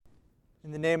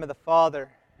In the name of the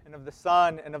Father, and of the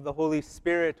Son, and of the Holy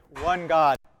Spirit, one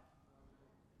God.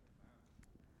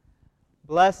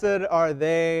 Blessed are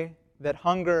they that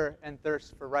hunger and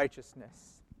thirst for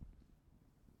righteousness.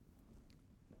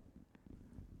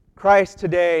 Christ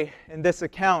today, in this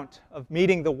account of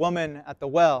meeting the woman at the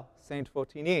well, Saint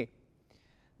Photini,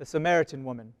 the Samaritan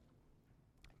woman,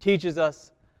 teaches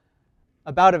us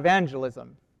about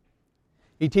evangelism.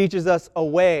 He teaches us a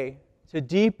way to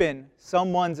deepen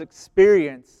someone's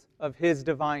experience of his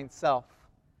divine self.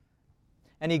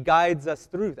 And he guides us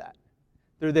through that,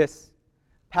 through this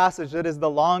passage that is the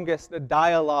longest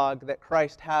dialogue that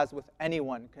Christ has with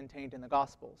anyone contained in the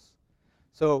Gospels.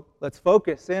 So let's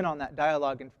focus in on that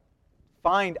dialogue and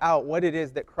find out what it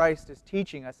is that Christ is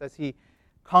teaching us as he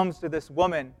comes to this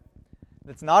woman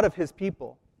that's not of his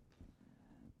people,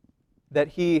 that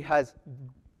he has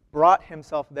brought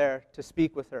himself there to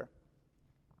speak with her.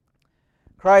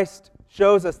 Christ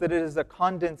shows us that it is a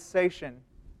condensation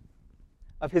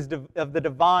of the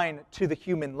divine to the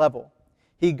human level.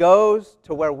 He goes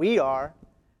to where we are,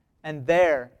 and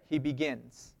there he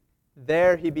begins.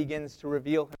 There he begins to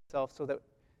reveal himself so that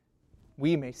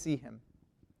we may see him.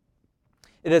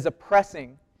 It is a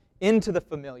pressing into the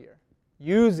familiar,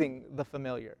 using the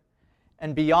familiar,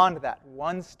 and beyond that,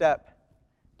 one step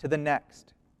to the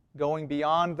next, going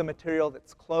beyond the material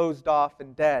that's closed off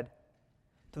and dead,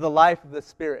 to the life of the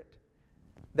Spirit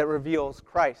that reveals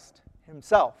Christ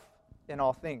himself in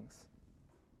all things.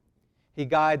 He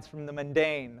guides from the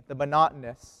mundane, the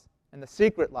monotonous, and the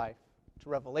secret life to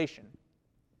revelation.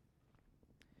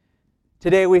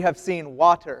 Today we have seen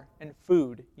water and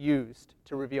food used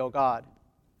to reveal God.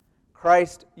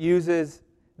 Christ uses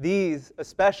these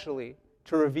especially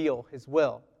to reveal his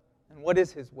will. And what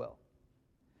is his will?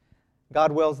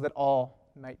 God wills that all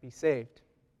might be saved.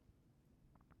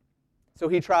 So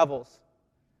he travels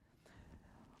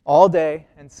all day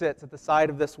and sits at the side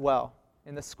of this well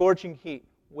in the scorching heat,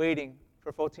 waiting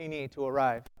for Photini to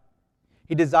arrive.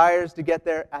 He desires to get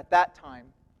there at that time,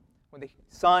 when the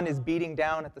sun is beating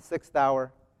down at the 6th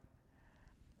hour,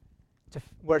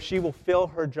 where she will fill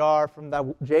her jar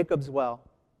from Jacob's well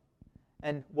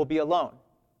and will be alone,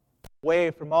 away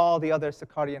from all the other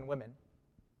Sycharian women.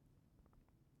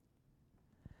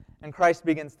 And Christ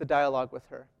begins to dialogue with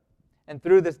her. And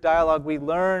through this dialogue, we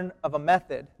learn of a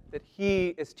method that he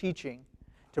is teaching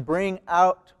to bring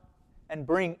out and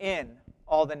bring in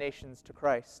all the nations to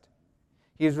Christ.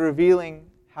 He is revealing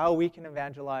how we can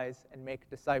evangelize and make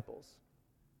disciples.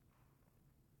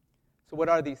 So what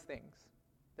are these things?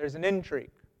 There's an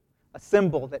intrigue, a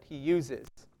symbol that he uses,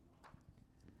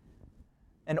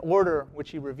 an order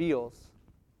which he reveals,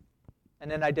 and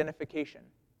an identification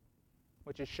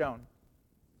which is shown.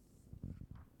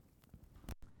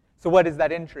 So what is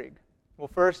that intrigue? Well,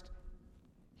 first,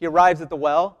 he arrives at the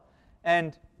well,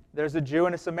 and there's a Jew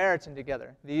and a Samaritan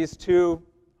together. These two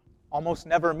almost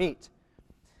never meet.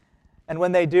 And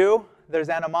when they do, there's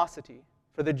animosity.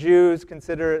 For the Jews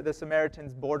consider the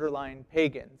Samaritans borderline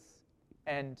pagans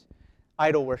and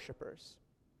idol worshippers.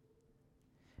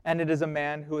 And it is a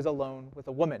man who is alone with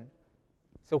a woman.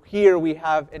 So here we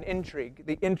have an intrigue.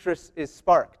 The interest is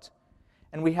sparked.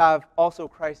 And we have also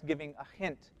Christ giving a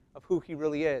hint of who he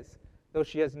really is, though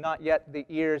she has not yet the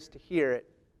ears to hear it.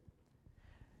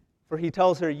 For he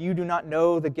tells her, "You do not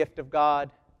know the gift of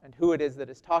God and who it is that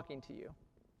is talking to you."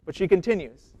 But she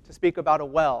continues to speak about a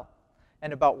well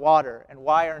and about water, and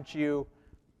why are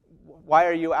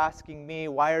you asking me?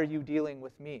 Why are you dealing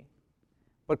with me?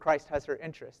 But Christ has her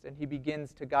interest, and he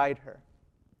begins to guide her.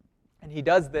 And he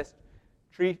does this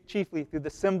chiefly through the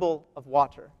symbol of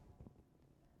water,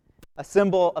 a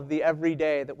symbol of the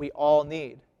everyday that we all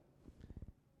need.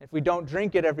 If we don't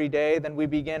drink it every day,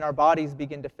 then our bodies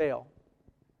begin to fail.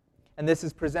 And this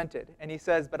is presented. And he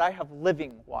says, "But I have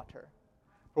living water,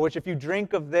 for which if you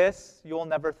drink of this, you will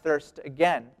never thirst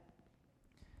again."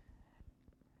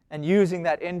 And using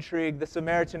that intrigue, the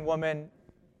Samaritan woman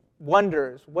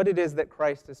wonders what it is that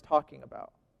Christ is talking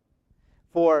about.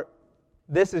 For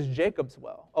this is Jacob's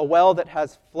well, a well that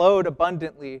has flowed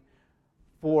abundantly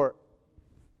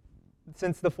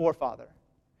since the forefather.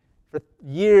 For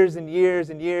years and years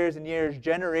and years and years,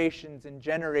 generations and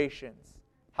generations.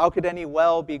 How could any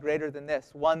well be greater than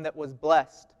this? One that was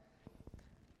blessed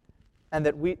and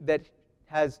that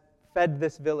has fed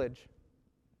this village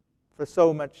for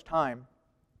so much time.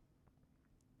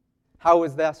 How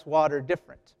is this water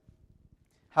different?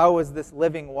 How is this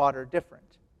living water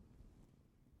different?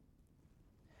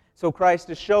 So Christ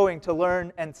is showing to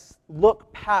learn and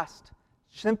look past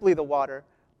simply the water,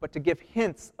 but to give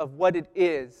hints of what it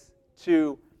is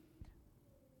to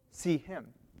see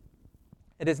him.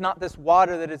 It is not this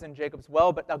water that is in Jacob's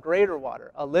well, but a greater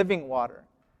water, a living water.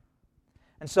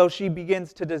 And so she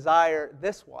begins to desire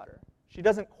this water. She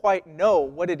doesn't quite know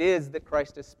what it is that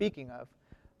Christ is speaking of,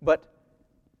 but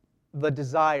the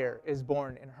desire is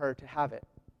born in her to have it.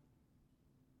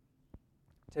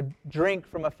 To drink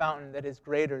from a fountain that is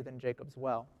greater than Jacob's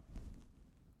well.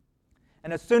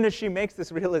 And as soon as she makes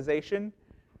this realization,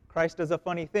 Christ does a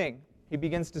funny thing. He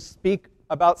begins to speak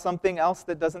about something else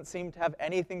that doesn't seem to have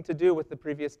anything to do with the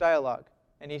previous dialogue.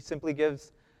 And he simply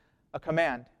gives a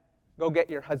command: go get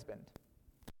your husband.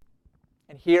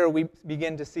 And here we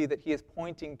begin to see that he is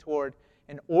pointing toward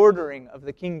an ordering of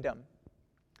the kingdom.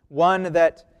 One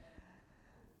that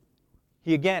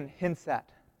he again hints at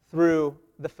through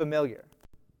the familiar,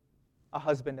 a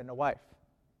husband and a wife.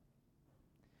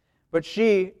 But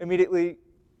she immediately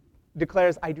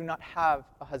declares, I do not have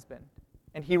a husband.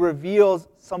 And he reveals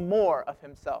some more of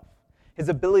himself, his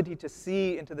ability to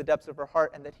see into the depths of her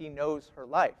heart and that he knows her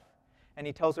life. And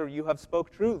he tells her, you have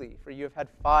spoke truly, for you have had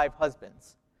 5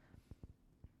 husbands.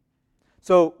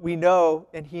 So we know,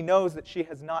 and he knows that she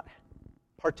has not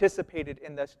participated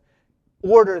in this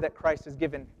order that Christ has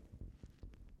given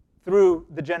through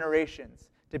the generations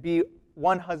to be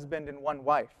one husband and one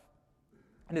wife.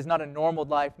 It is not a normal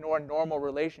life nor a normal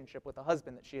relationship with a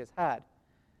husband that she has had.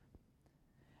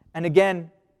 And again,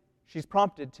 she's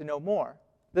prompted to know more.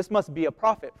 This must be a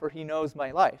prophet, for he knows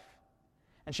my life.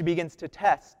 And she begins to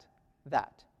test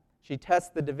that. She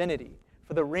tests the divinity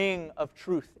for the ring of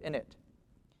truth in it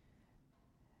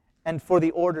and for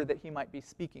the order that he might be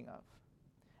speaking of.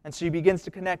 And she begins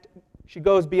to connect. She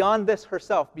goes beyond this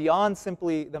herself, beyond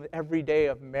simply the everyday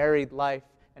of married life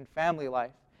and family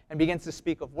life, and begins to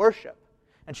speak of worship.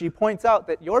 And she points out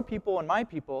that your people and my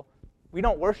people, we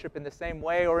don't worship in the same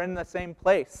way or in the same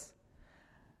place.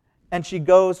 And she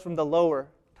goes from the lower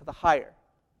to the higher.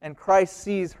 And Christ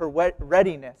sees her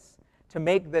readiness to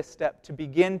make this step, to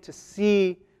begin to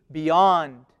see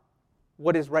beyond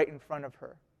what is right in front of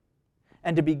her,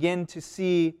 and to begin to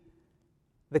see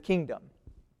the kingdom.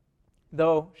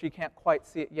 Though she can't quite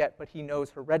see it yet, but he knows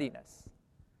her readiness.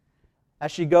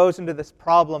 As she goes into this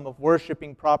problem of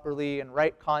worshiping properly and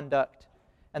right conduct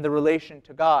and the relation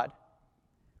to God,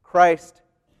 Christ,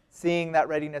 seeing that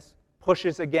readiness,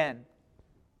 pushes again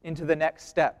into the next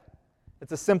step.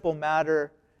 It's a simple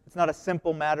matter. It's not a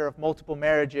simple matter of multiple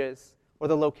marriages or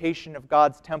the location of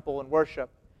God's temple and worship.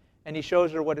 And he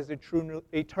shows her what is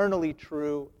eternally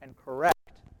true and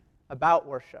correct about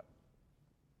worship.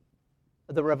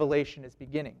 The revelation is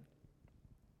beginning.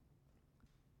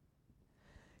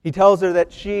 He tells her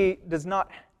that she does not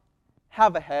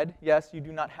have a head. Yes, you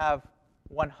do not have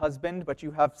one husband, but you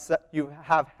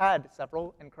have had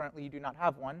several, and currently you do not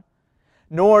have one.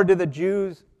 Nor do the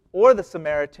Jews or the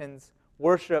Samaritans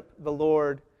worship the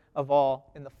Lord of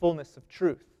all in the fullness of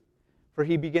truth. For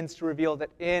he begins to reveal that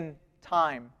in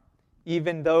time,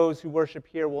 even those who worship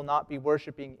here will not be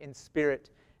worshiping in spirit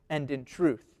and in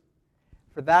truth.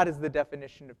 For that is the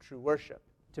definition of true worship,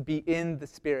 to be in the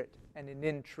Spirit and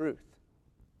in truth.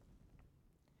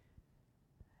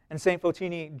 And St.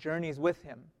 Fotini journeys with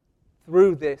him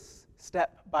through this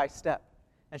step by step.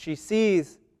 And she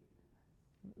sees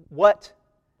what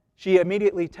she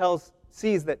immediately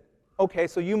sees that, okay,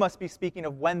 so you must be speaking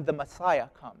of when the Messiah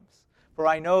comes. For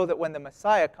I know that when the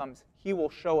Messiah comes, he will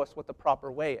show us what the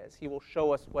proper way is. He will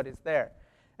show us what is there.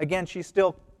 Again, she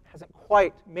still hasn't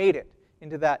quite made it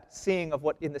into that seeing of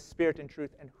what in the Spirit and truth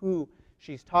and who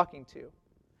she's talking to.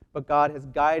 But God has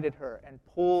guided her and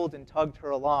pulled and tugged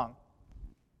her along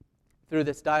through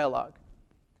this dialogue.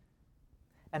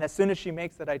 And as soon as she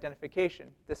makes that identification,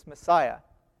 this Messiah,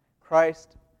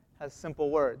 Christ has simple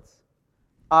words.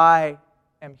 I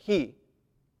am he.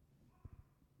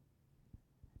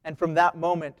 And from that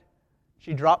moment,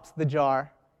 she drops the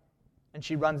jar and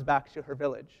she runs back to her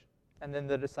village. And then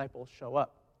the disciples show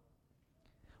up.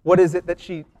 What is it that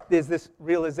is this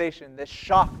realization, this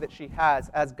shock that she has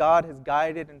as God has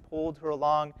guided and pulled her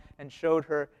along and showed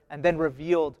her and then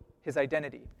revealed his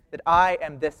identity? That I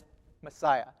am this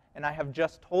Messiah, and I have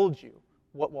just told you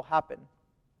what will happen.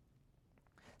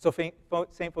 So St.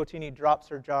 Fotini drops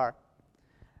her jar.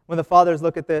 When the fathers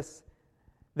look at this,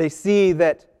 they see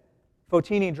that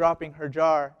Fotini dropping her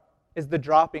jar is the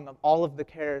dropping of all of the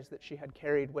cares that she had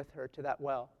carried with her to that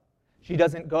well. She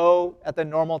doesn't go at the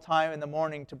normal time in the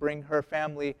morning to bring her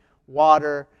family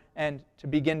water and to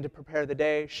begin to prepare the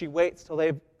day. She waits till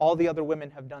all the other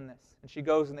women have done this. And she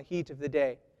goes in the heat of the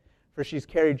day. For she's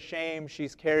carried shame,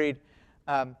 she's carried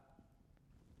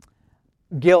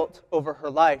guilt over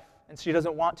her life. And she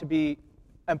doesn't want to be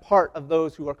a part of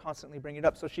those who are constantly bringing it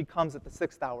up. So she comes at the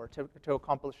 6th hour to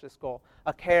accomplish this goal,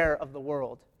 a care of the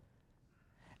world.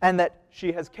 and that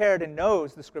she has cared and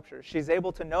knows the Scriptures. She's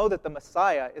able to know that the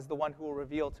Messiah is the one who will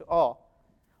reveal to all.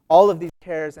 All of these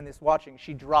cares and this watching,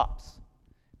 she drops,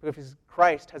 because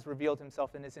Christ has revealed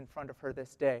himself and is in front of her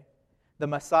this day. The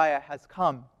Messiah has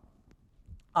come.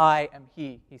 I am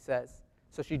he says.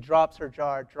 So she drops her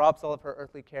jar, drops all of her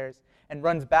earthly cares, and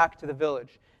runs back to the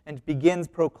village and begins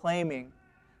proclaiming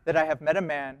that I have met a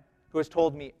man who has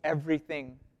told me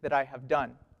everything that I have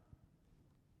done.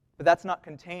 But that's not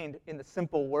contained in the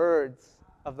simple words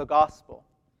of the gospel.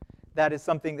 That is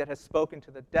something that has spoken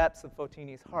to the depths of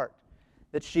Fotini's heart,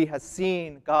 that she has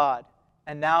seen God,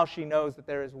 and now she knows that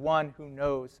there is one who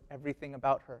knows everything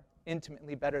about her,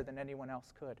 intimately better than anyone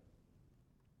else could.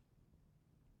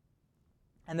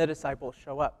 And the disciples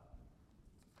show up.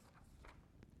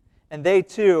 And they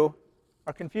too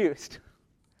are confused.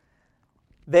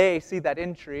 They see that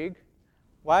intrigue.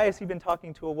 Why has he been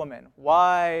talking to a woman?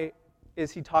 Why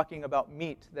is he talking about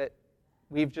meat that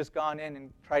we've just gone in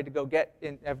and tried to go get,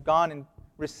 have gone and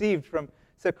received from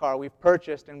Sychar? We've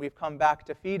purchased and we've come back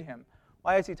to feed him.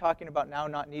 Why is he talking about now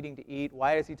not needing to eat?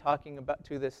 Why is he talking about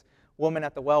to this woman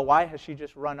at the well? Why has she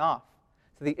just run off?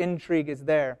 So the intrigue is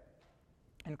there.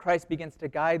 And Christ begins to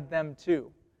guide them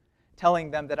too, telling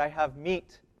them that I have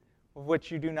meat of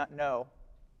which you do not know.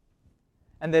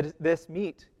 And that this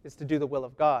meat is to do the will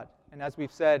of God. And as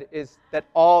we've said, is that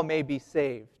all may be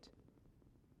saved.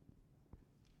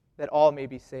 That all may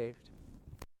be saved.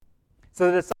 So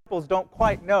the disciples don't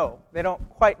quite know. They don't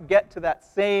quite get to that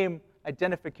same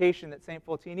identification that St.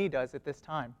 Fotini does at this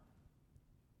time.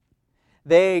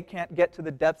 They can't get to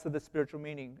the depths of the spiritual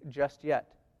meaning just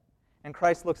yet. And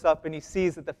Christ looks up and he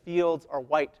sees that the fields are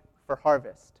white for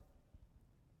harvest.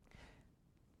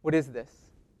 What is this?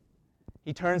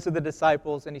 He turns to the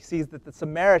disciples and he sees that the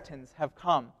Samaritans have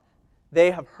come. They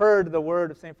have heard the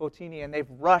word of St. Fotini and they've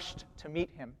rushed to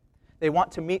meet him. They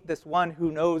want to meet this one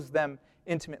who knows them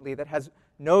intimately, that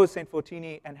knows St.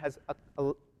 Fotini and has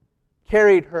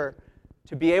carried her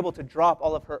to be able to drop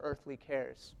all of her earthly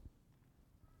cares.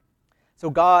 So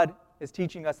God is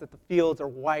teaching us that the fields are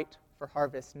white for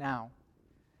harvest now.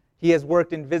 He has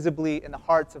worked invisibly in the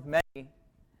hearts of many.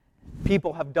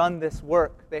 People have done this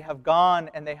work. They have gone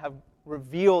and they have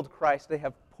revealed Christ. They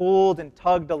have pulled and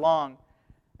tugged along.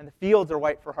 And the fields are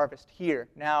white for harvest here,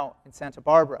 now in Santa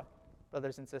Barbara,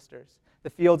 brothers and sisters.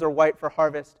 The fields are white for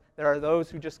harvest. There are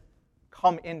those who just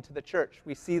come into the church.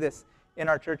 We see this in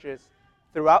our churches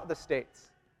throughout the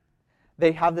states.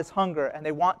 They have this hunger and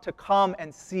they want to come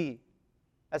and see.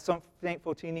 As St.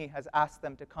 Fotini has asked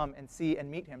them to come and see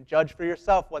and meet him. Judge for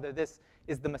yourself whether this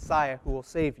is the Messiah who will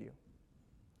save you.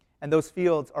 And those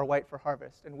fields are white for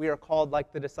harvest. And we are called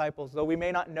like the disciples, though we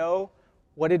may not know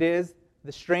what it is,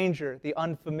 the stranger, the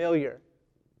unfamiliar,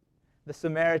 the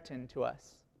Samaritan to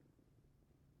us.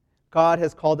 God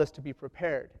has called us to be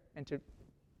prepared and to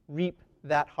reap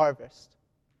that harvest,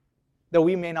 though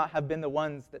we may not have been the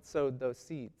ones that sowed those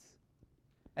seeds.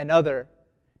 Another,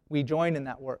 we join in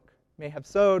that work. May have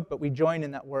sowed, but we join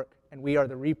in that work, and we are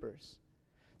the reapers.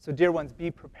 So dear ones,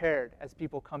 be prepared as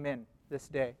people come in this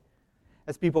day.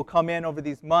 As people come in over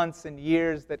these months and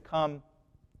years that come,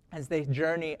 as they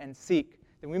journey and seek,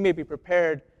 then we may be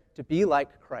prepared to be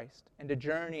like Christ and to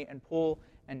journey and pull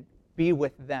and be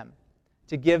with them,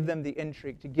 to give them the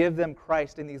intrigue, to give them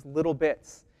Christ in these little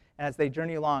bits. And as they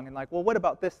journey along and like, well, what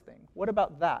about this thing? What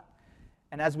about that?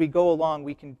 And as we go along,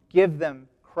 we can give them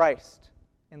Christ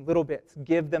in little bits.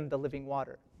 Give them the living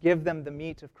water. Give them the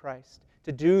meat of Christ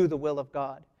to do the will of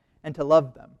God and to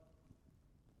love them.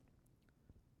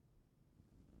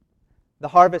 The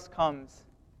harvest comes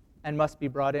and must be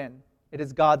brought in. It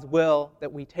is God's will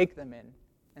that we take them in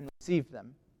and receive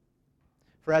them.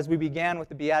 For as we began with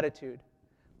the Beatitude,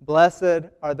 blessed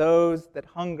are those that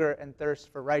hunger and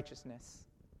thirst for righteousness.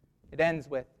 It ends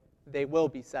with, they will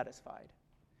be satisfied.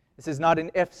 This is not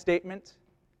an if statement.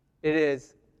 It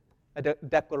is a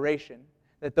declaration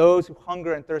that those who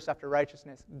hunger and thirst after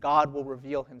righteousness, God will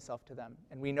reveal himself to them.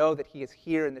 And we know that he is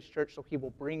here in this church, so he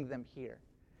will bring them here.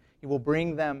 He will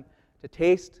bring them to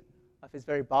taste of his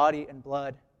very body and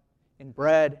blood in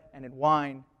bread and in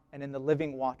wine and in the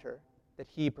living water that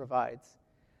he provides.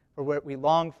 For where we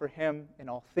long for him in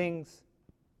all things,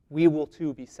 we will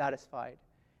too be satisfied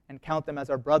and count them as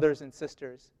our brothers and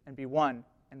sisters and be one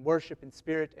and worship in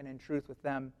spirit and in truth with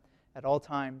them at all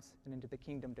times and into the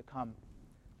kingdom to come.